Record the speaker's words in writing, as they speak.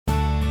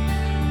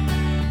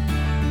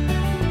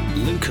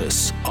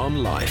Lucas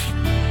on Life.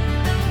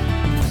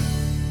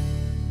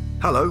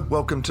 Hello,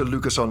 welcome to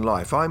Lucas on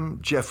Life. I'm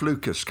Jeff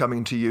Lucas,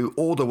 coming to you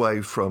all the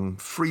way from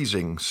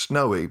freezing,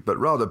 snowy, but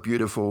rather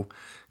beautiful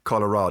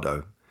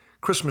Colorado.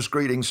 Christmas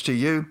greetings to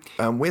you,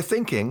 and we're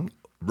thinking,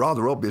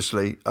 rather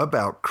obviously,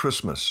 about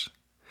Christmas.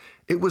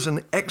 It was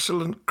an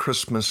excellent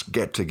Christmas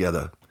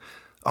get-together.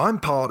 I'm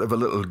part of a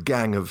little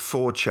gang of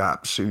 4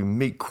 chaps who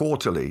meet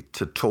quarterly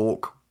to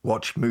talk,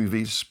 watch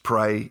movies,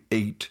 pray,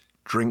 eat,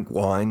 drink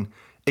wine,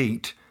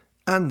 eat,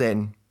 and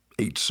then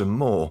eat some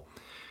more.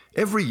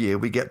 Every year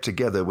we get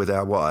together with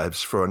our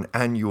wives for an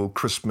annual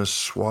Christmas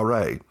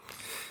soiree.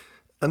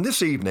 And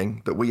this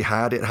evening that we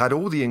had, it had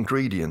all the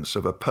ingredients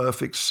of a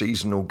perfect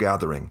seasonal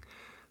gathering.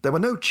 There were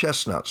no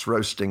chestnuts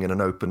roasting in an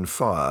open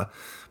fire,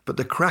 but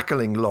the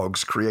crackling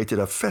logs created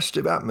a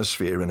festive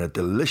atmosphere and a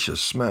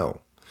delicious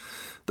smell.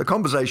 The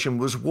conversation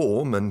was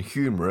warm and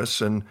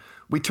humorous, and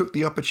we took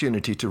the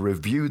opportunity to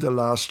review the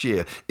last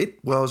year.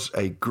 It was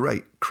a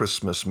great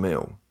Christmas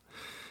meal.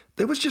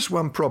 There was just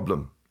one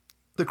problem.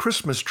 The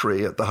Christmas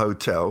tree at the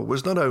hotel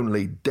was not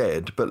only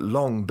dead, but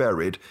long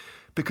buried,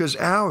 because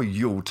our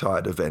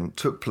Yuletide event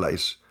took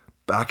place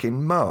back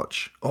in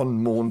March,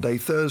 on Maundy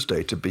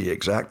Thursday to be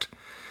exact.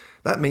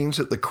 That means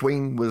that the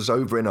Queen was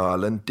over in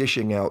Ireland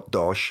dishing out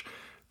dosh.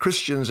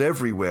 Christians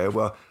everywhere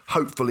were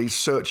hopefully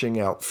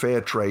searching out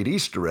fair trade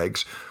Easter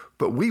eggs,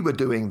 but we were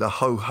doing the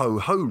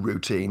ho-ho-ho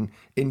routine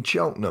in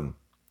Cheltenham.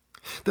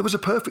 There was a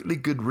perfectly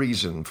good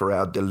reason for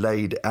our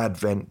delayed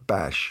Advent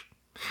bash.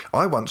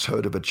 I once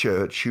heard of a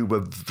church who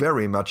were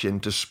very much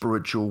into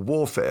spiritual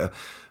warfare,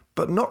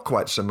 but not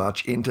quite so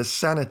much into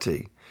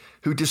sanity,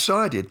 who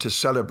decided to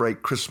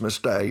celebrate Christmas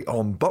Day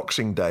on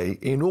Boxing Day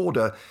in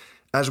order,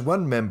 as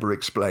one member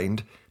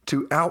explained,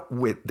 to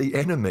outwit the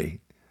enemy.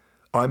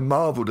 I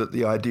marvelled at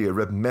the idea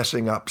of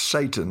messing up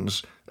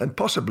Satan's and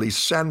possibly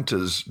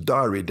Santa's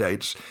diary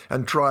dates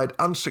and tried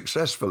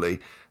unsuccessfully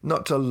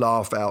not to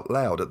laugh out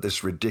loud at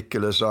this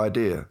ridiculous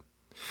idea.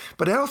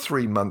 But our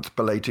 3-month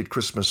belated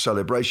Christmas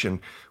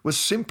celebration was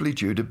simply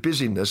due to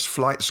busyness,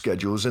 flight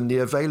schedules, and the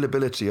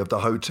availability of the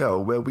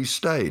hotel where we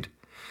stayed.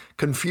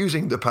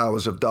 Confusing the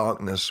powers of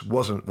darkness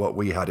wasn't what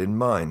we had in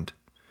mind.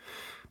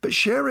 But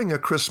sharing a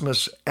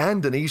Christmas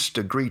and an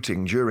Easter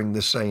greeting during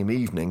the same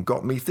evening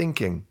got me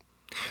thinking.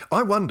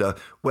 I wonder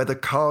whether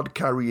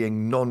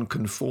card-carrying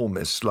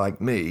nonconformists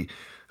like me,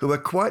 who are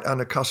quite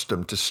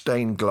unaccustomed to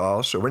stained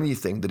glass or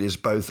anything that is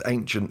both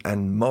ancient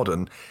and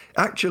modern,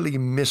 actually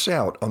miss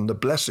out on the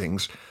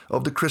blessings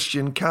of the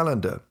Christian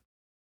calendar.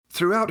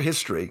 Throughout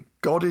history,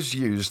 God has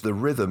used the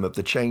rhythm of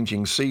the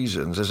changing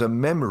seasons as a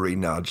memory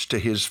nudge to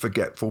his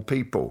forgetful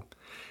people.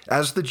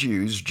 As the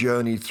Jews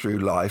journeyed through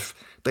life,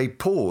 they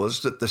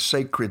paused at the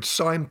sacred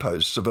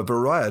signposts of a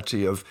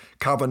variety of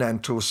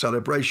covenantal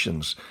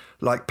celebrations,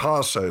 like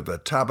Passover,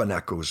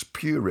 Tabernacles,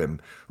 Purim,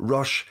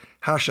 Rosh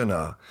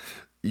Hashanah,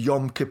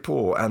 Yom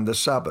Kippur, and the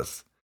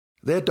Sabbath.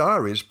 Their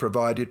diaries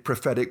provided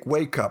prophetic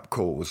wake-up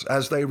calls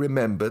as they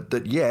remembered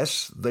that,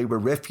 yes, they were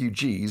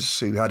refugees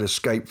who had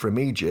escaped from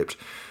Egypt,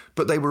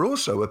 but they were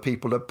also a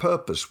people of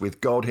purpose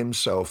with God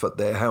himself at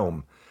their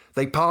helm.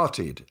 They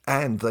partied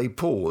and they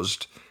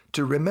paused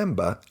to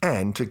remember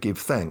and to give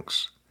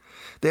thanks.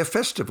 Their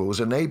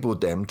festivals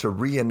enabled them to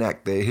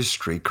reenact their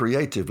history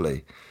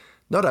creatively.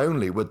 Not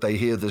only would they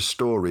hear the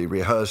story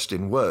rehearsed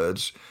in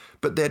words,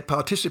 but they'd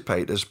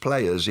participate as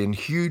players in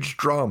huge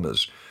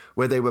dramas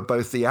where they were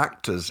both the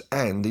actors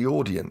and the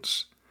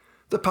audience.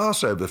 The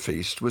Passover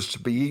feast was to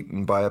be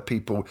eaten by a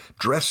people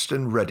dressed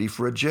and ready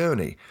for a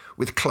journey,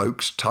 with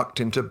cloaks tucked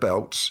into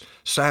belts,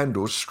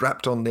 sandals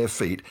strapped on their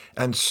feet,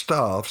 and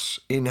staffs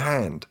in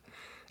hand.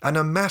 And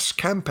a mass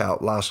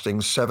campout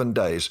lasting 7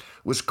 days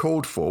was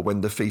called for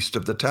when the Feast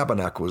of the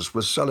Tabernacles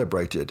was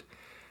celebrated.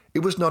 It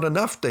was not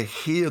enough to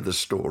hear the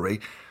story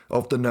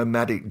of the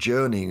nomadic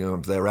journeying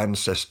of their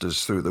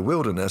ancestors through the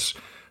wilderness.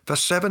 For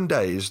 7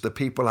 days, the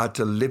people had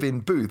to live in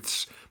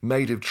booths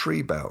made of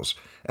tree boughs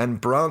and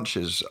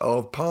branches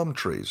of palm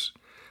trees.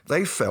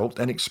 They felt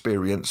and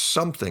experienced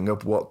something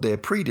of what their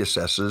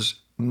predecessors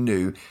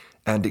knew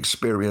and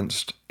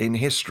experienced in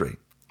history.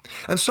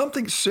 And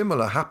something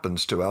similar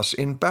happens to us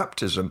in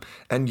baptism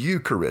and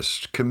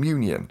Eucharist,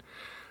 communion.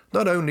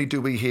 Not only do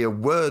we hear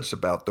words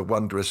about the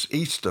wondrous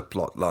Easter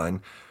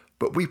plotline,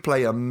 but we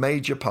play a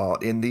major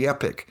part in the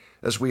epic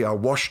as we are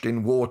washed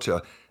in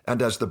water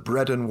and as the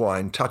bread and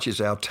wine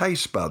touches our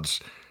taste buds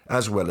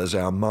as well as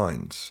our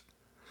minds.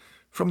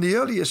 From the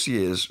earliest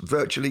years,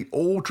 virtually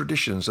all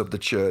traditions of the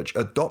Church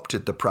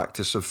adopted the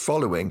practice of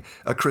following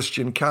a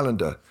Christian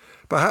calendar.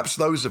 Perhaps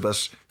those of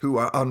us who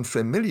are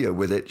unfamiliar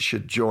with it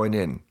should join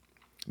in.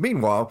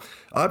 Meanwhile,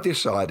 I've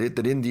decided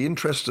that in the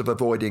interest of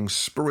avoiding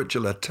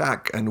spiritual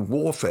attack and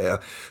warfare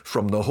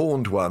from the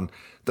Horned One,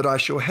 that I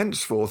shall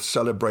henceforth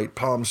celebrate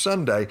Palm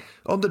Sunday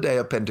on the day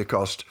of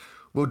Pentecost,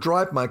 will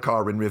drive my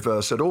car in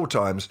reverse at all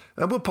times,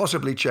 and will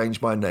possibly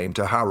change my name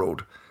to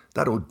Harold.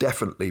 That'll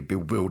definitely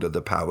bewilder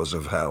the powers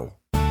of hell.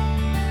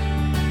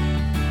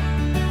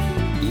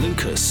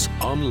 Lucas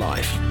on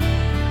Life.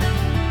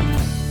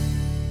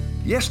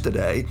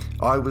 Yesterday,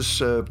 I was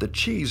served a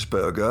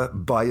cheeseburger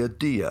by a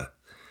deer.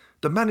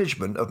 The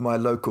management of my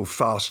local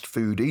fast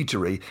food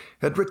eatery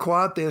had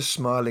required their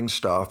smiling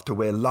staff to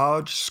wear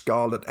large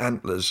scarlet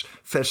antlers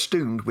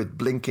festooned with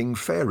blinking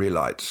fairy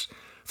lights.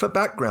 For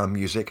background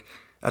music,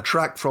 a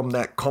track from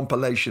that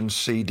compilation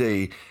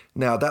CD,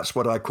 now that's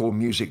what I call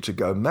music to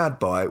go mad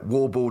by,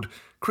 warbled,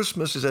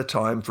 "Christmas is a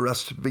time for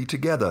us to be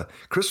together.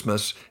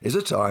 Christmas is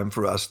a time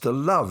for us to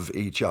love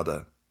each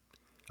other."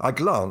 I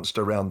glanced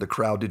around the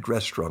crowded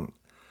restaurant.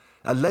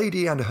 A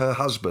lady and her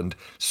husband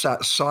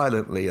sat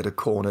silently at a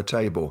corner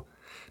table.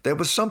 There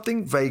was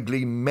something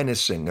vaguely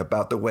menacing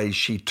about the way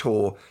she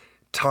tore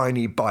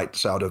tiny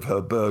bites out of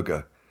her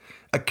burger.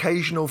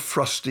 Occasional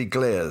frosty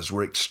glares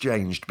were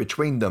exchanged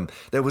between them.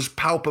 There was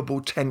palpable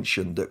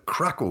tension that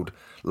crackled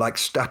like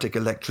static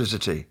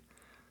electricity.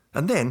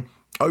 And then,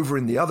 over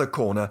in the other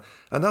corner,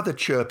 another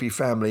chirpy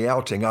family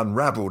outing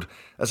unravelled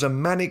as a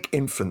manic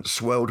infant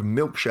swirled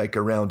milkshake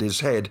around his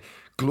head,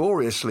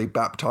 gloriously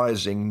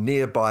baptizing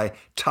nearby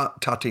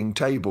tut-tutting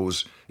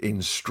tables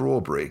in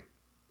strawberry.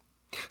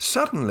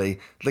 Suddenly,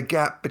 the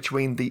gap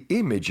between the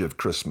image of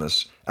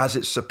Christmas, as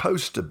it's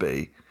supposed to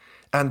be,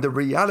 and the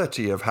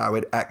reality of how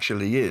it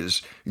actually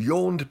is,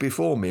 yawned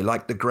before me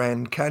like the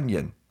Grand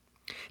Canyon.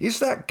 Is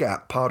that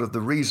gap part of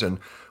the reason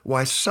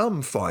why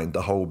some find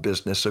the whole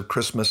business of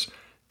Christmas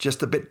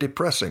just a bit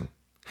depressing?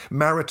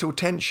 Marital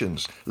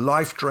tensions,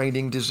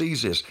 life-draining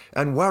diseases,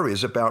 and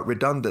worries about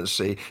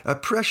redundancy are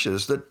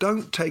pressures that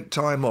don't take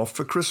time off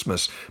for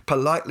Christmas,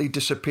 politely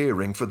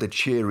disappearing for the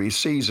cheery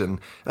season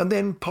and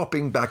then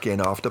popping back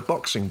in after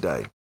Boxing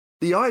Day.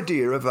 The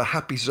idea of a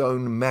happy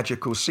zone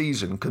magical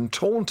season can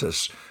taunt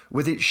us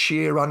with its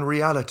sheer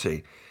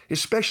unreality,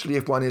 especially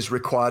if one is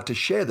required to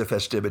share the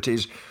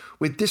festivities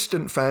with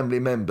distant family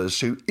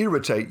members who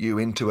irritate you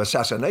into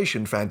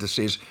assassination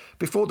fantasies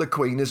before the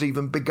Queen has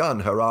even begun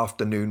her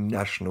afternoon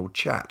national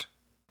chat.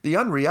 The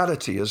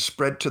unreality has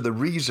spread to the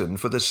reason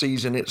for the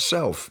season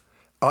itself.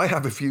 I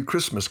have a few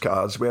Christmas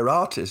cards where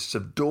artists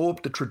have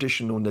daubed the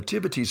traditional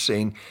nativity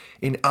scene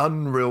in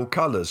unreal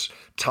colours,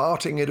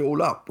 tarting it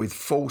all up with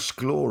false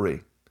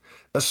glory.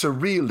 A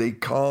surreally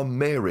calm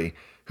Mary,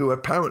 who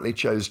apparently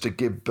chose to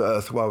give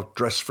birth while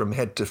dressed from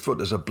head to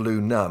foot as a blue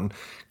nun,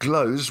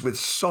 glows with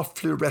soft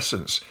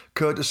fluorescence,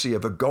 courtesy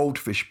of a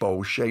goldfish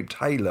bowl-shaped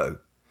halo.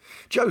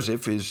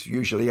 Joseph is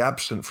usually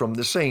absent from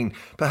the scene.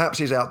 Perhaps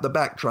he's out the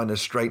back trying to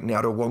straighten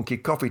out a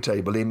wonky coffee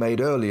table he made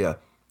earlier.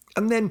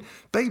 And then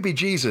baby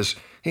Jesus,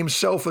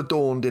 himself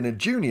adorned in a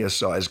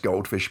junior-sized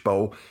goldfish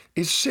bowl,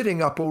 is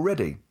sitting up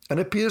already and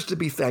appears to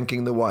be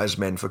thanking the wise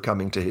men for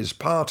coming to his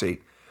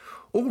party.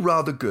 All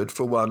rather good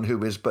for one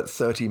who is but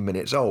 30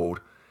 minutes old.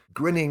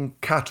 Grinning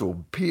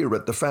cattle peer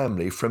at the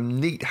family from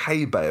neat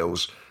hay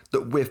bales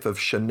that whiff of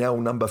Chanel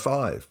No.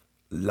 5.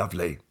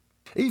 Lovely.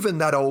 Even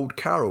that old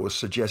carol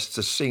suggests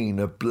a scene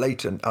of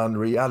blatant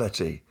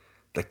unreality.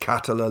 The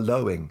cattle are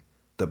lowing,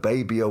 the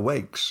baby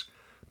awakes,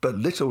 but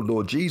little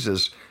Lord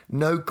Jesus,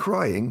 no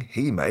crying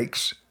he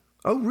makes.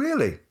 Oh,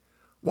 really?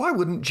 Why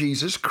wouldn't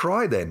Jesus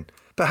cry then?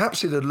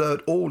 Perhaps he'd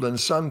alert all and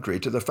sundry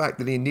to the fact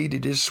that he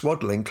needed his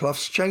swaddling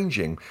cloths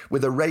changing,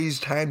 with a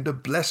raised hand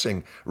of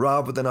blessing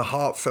rather than a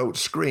heartfelt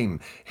scream,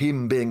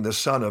 him being the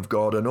Son of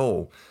God and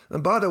all.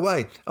 And by the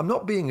way, I'm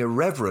not being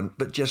irreverent,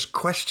 but just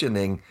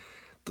questioning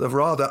the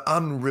rather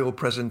unreal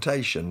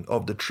presentation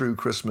of the true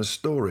Christmas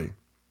story.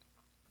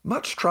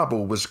 Much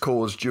trouble was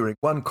caused during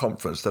one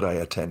conference that I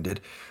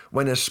attended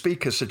when a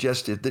speaker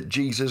suggested that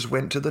Jesus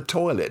went to the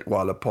toilet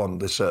while upon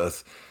this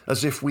earth,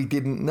 as if we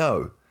didn't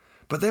know.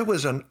 But there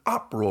was an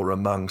uproar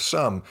among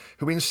some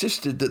who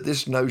insisted that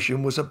this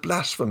notion was a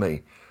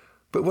blasphemy.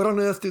 But what on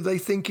earth do they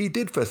think he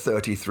did for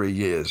 33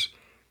 years?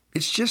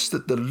 It's just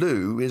that the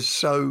loo is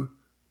so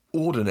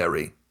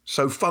ordinary,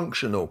 so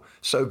functional,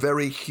 so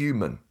very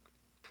human.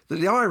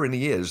 The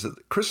irony is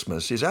that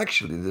Christmas is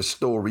actually the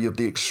story of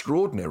the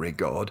extraordinary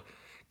God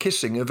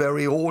kissing a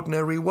very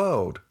ordinary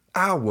world,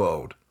 our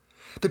world.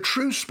 The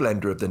true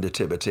splendour of the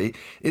Nativity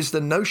is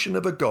the notion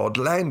of a God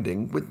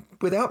landing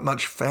without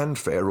much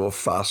fanfare or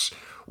fuss,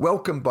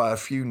 welcomed by a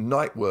few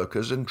night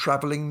workers and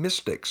travelling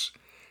mystics.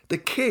 The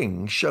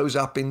King shows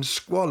up in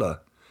squalor.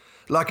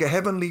 Like a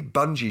heavenly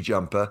bungee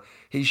jumper,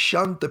 he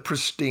shunned the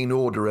pristine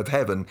order of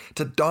heaven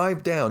to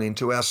dive down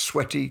into our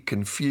sweaty,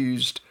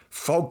 confused,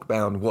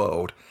 fog-bound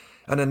world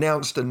and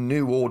announced a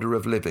new order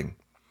of living.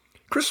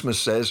 Christmas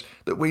says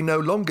that we no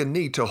longer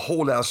need to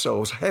haul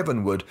ourselves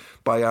heavenward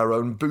by our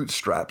own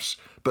bootstraps,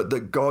 but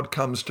that God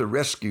comes to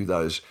rescue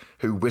those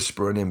who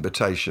whisper an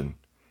invitation.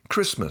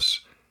 Christmas,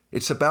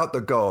 it's about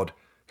the God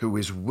who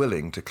is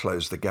willing to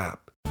close the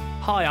gap.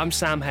 Hi, I'm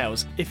Sam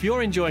Hales. If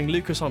you're enjoying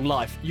Lucas on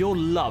Life, you'll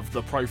love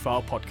the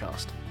Profile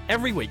podcast.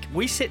 Every week,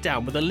 we sit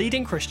down with a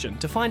leading Christian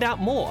to find out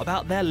more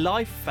about their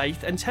life,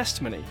 faith and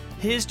testimony.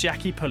 Here's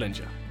Jackie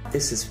Pullinger.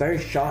 This is very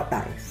short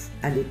life,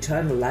 and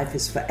eternal life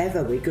is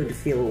forever. We're going to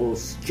feel all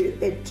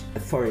stupid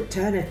for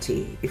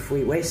eternity if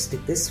we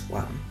wasted this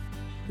one.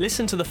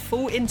 Listen to the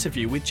full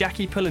interview with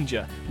Jackie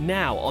Pullinger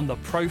now on the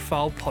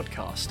Profile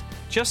podcast.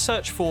 Just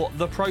search for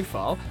The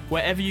Profile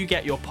wherever you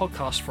get your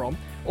podcast from,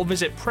 or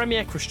visit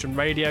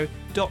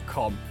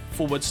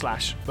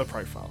premierchristianradio.com/the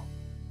profile.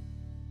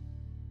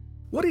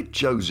 What did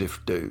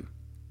Joseph do?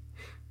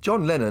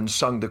 John Lennon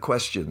sung the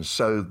questions,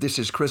 so this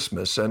is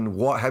Christmas, and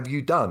what have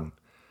you done?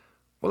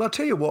 Well, I'll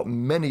tell you what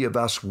many of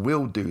us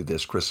will do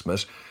this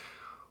Christmas.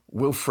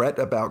 We'll fret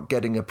about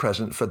getting a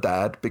present for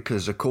Dad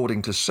because,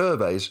 according to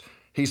surveys,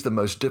 he's the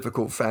most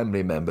difficult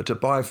family member to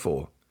buy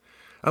for.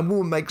 And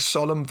we'll make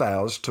solemn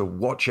vows to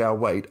watch our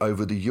weight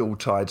over the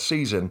Yuletide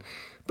season,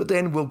 but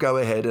then we'll go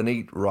ahead and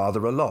eat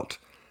rather a lot.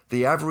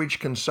 The average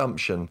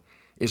consumption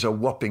is a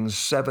whopping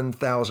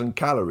 7,000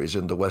 calories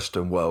in the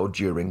Western world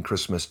during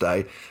Christmas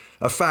Day,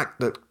 a fact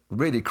that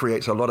really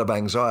creates a lot of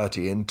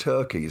anxiety in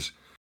turkeys.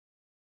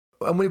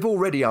 And we've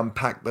already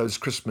unpacked those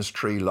Christmas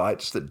tree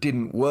lights that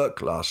didn't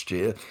work last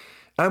year,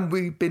 and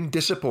we've been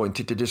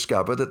disappointed to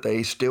discover that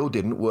they still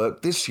didn't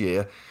work this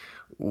year.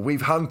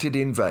 We've hunted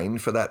in vain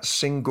for that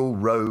single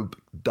robe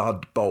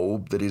dud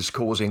bulb that is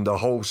causing the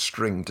whole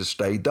string to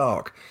stay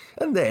dark.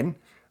 And then,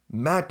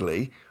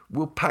 madly,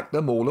 we'll pack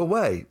them all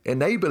away,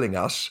 enabling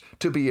us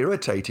to be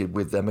irritated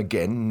with them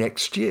again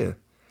next year.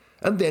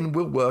 And then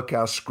we'll work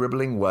our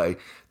scribbling way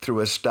through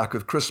a stack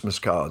of Christmas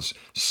cards,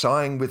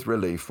 sighing with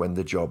relief when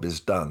the job is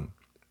done.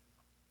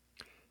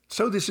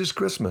 So this is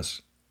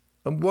Christmas.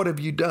 And what have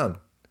you done?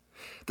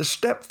 The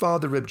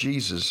stepfather of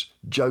Jesus,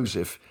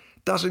 Joseph,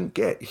 doesn't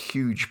get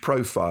huge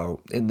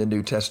profile in the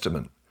New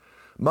Testament.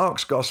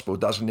 Mark's Gospel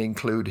doesn't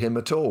include him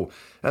at all,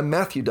 and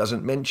Matthew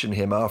doesn't mention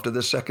him after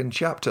the second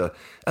chapter,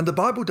 and the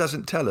Bible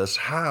doesn't tell us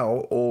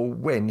how or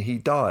when he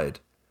died.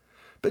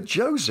 But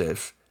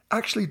Joseph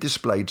actually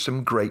displayed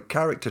some great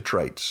character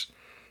traits.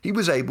 He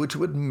was able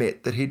to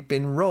admit that he'd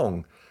been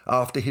wrong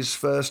after his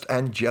first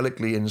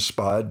angelically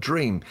inspired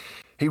dream.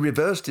 He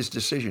reversed his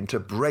decision to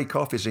break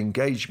off his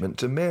engagement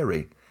to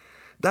Mary.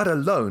 That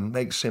alone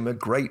makes him a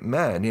great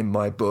man in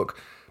my book,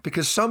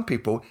 because some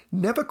people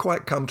never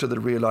quite come to the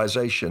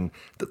realization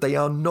that they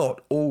are not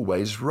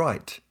always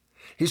right.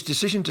 His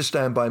decision to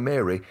stand by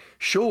Mary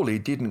surely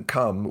didn't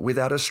come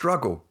without a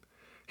struggle.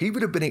 He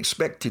would have been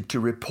expected to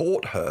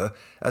report her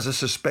as a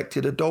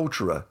suspected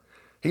adulterer.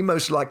 He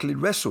most likely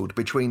wrestled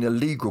between a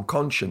legal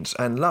conscience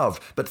and love,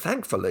 but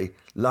thankfully,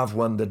 love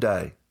won the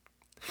day.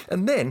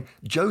 And then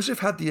Joseph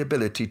had the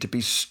ability to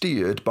be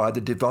steered by the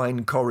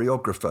divine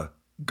choreographer,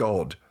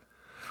 God.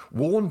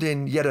 Warned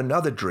in yet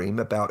another dream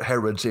about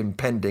Herod's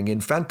impending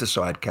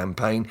infanticide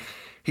campaign,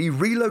 he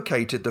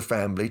relocated the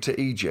family to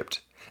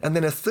Egypt. And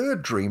then a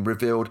third dream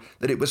revealed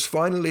that it was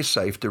finally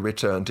safe to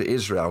return to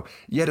Israel.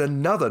 Yet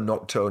another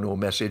nocturnal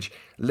message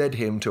led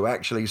him to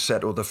actually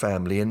settle the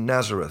family in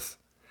Nazareth.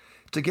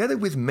 Together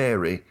with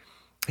Mary,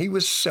 he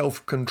was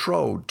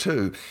self-controlled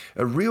too,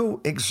 a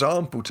real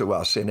example to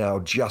us in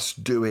our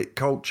just do it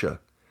culture.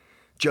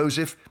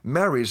 Joseph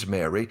marries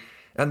Mary,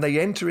 and they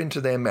enter into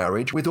their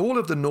marriage with all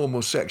of the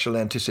normal sexual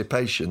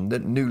anticipation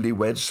that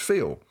newlyweds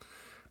feel.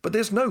 But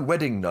there's no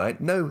wedding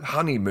night, no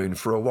honeymoon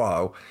for a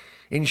while.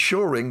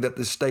 Ensuring that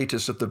the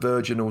status of the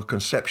virginal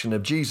conception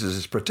of Jesus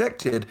is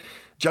protected,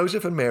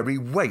 Joseph and Mary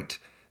wait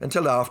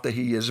until after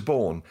he is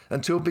born,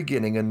 until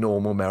beginning a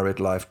normal married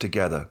life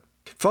together.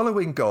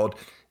 Following God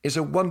is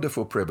a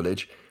wonderful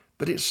privilege,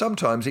 but it's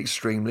sometimes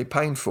extremely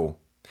painful.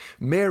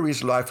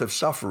 Mary's life of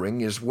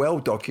suffering is well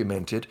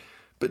documented,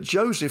 but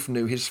Joseph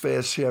knew his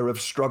fair share of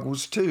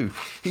struggles too.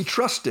 He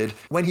trusted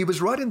when he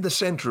was right in the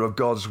center of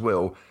God's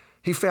will,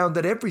 he found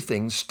that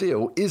everything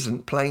still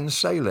isn't plain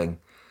sailing.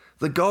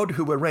 The God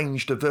who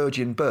arranged a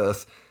virgin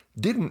birth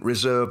didn't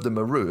reserve them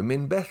a room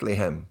in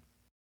Bethlehem.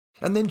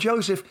 And then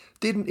Joseph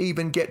didn't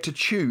even get to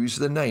choose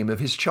the name of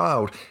his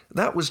child.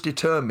 That was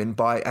determined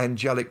by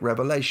angelic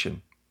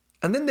revelation.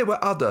 And then there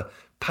were other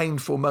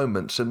painful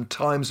moments and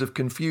times of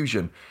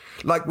confusion,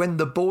 like when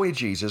the boy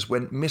Jesus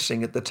went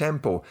missing at the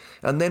temple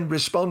and then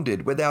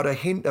responded without a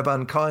hint of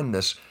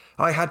unkindness,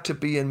 "I had to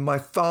be in my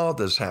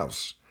Father's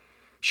house."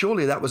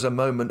 Surely that was a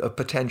moment of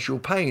potential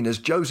pain, as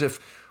Joseph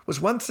was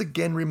once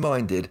again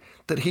reminded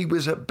that he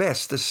was at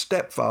best the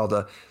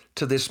stepfather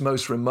to this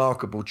most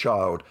remarkable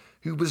child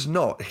who was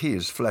not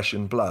his flesh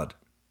and blood.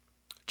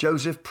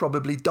 Joseph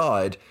probably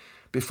died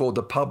before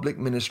the public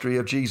ministry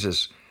of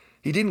Jesus.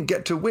 He didn't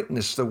get to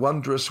witness the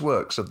wondrous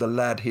works of the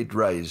lad he'd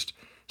raised.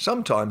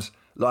 Sometimes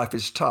life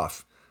is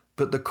tough,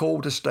 but the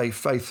call to stay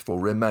faithful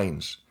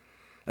remains.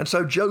 And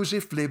so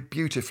Joseph lived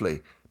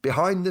beautifully,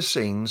 behind the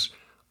scenes,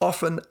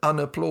 often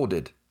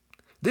unapplauded.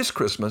 This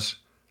Christmas,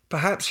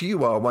 perhaps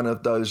you are one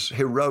of those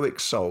heroic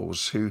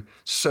souls who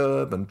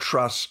serve and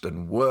trust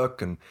and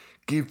work and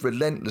give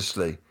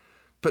relentlessly,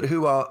 but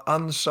who are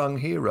unsung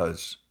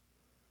heroes.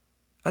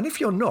 And if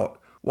you're not,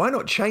 why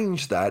not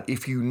change that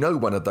if you know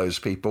one of those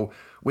people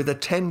with a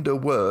tender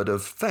word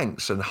of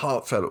thanks and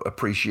heartfelt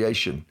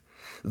appreciation?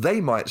 They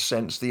might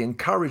sense the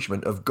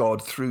encouragement of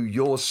God through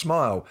your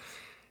smile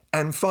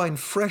and find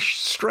fresh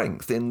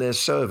strength in their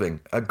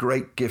serving, a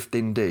great gift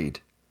indeed.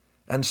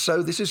 And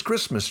so this is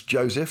Christmas,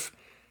 Joseph.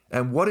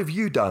 And what have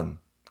you done?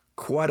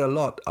 Quite a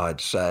lot,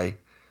 I'd say.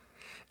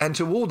 And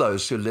to all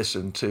those who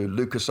listen to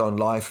Lucas on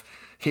Life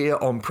here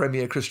on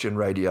Premier Christian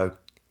Radio,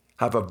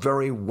 have a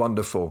very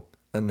wonderful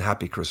and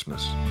happy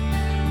Christmas.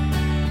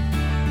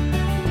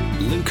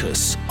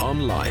 Lucas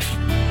on Life.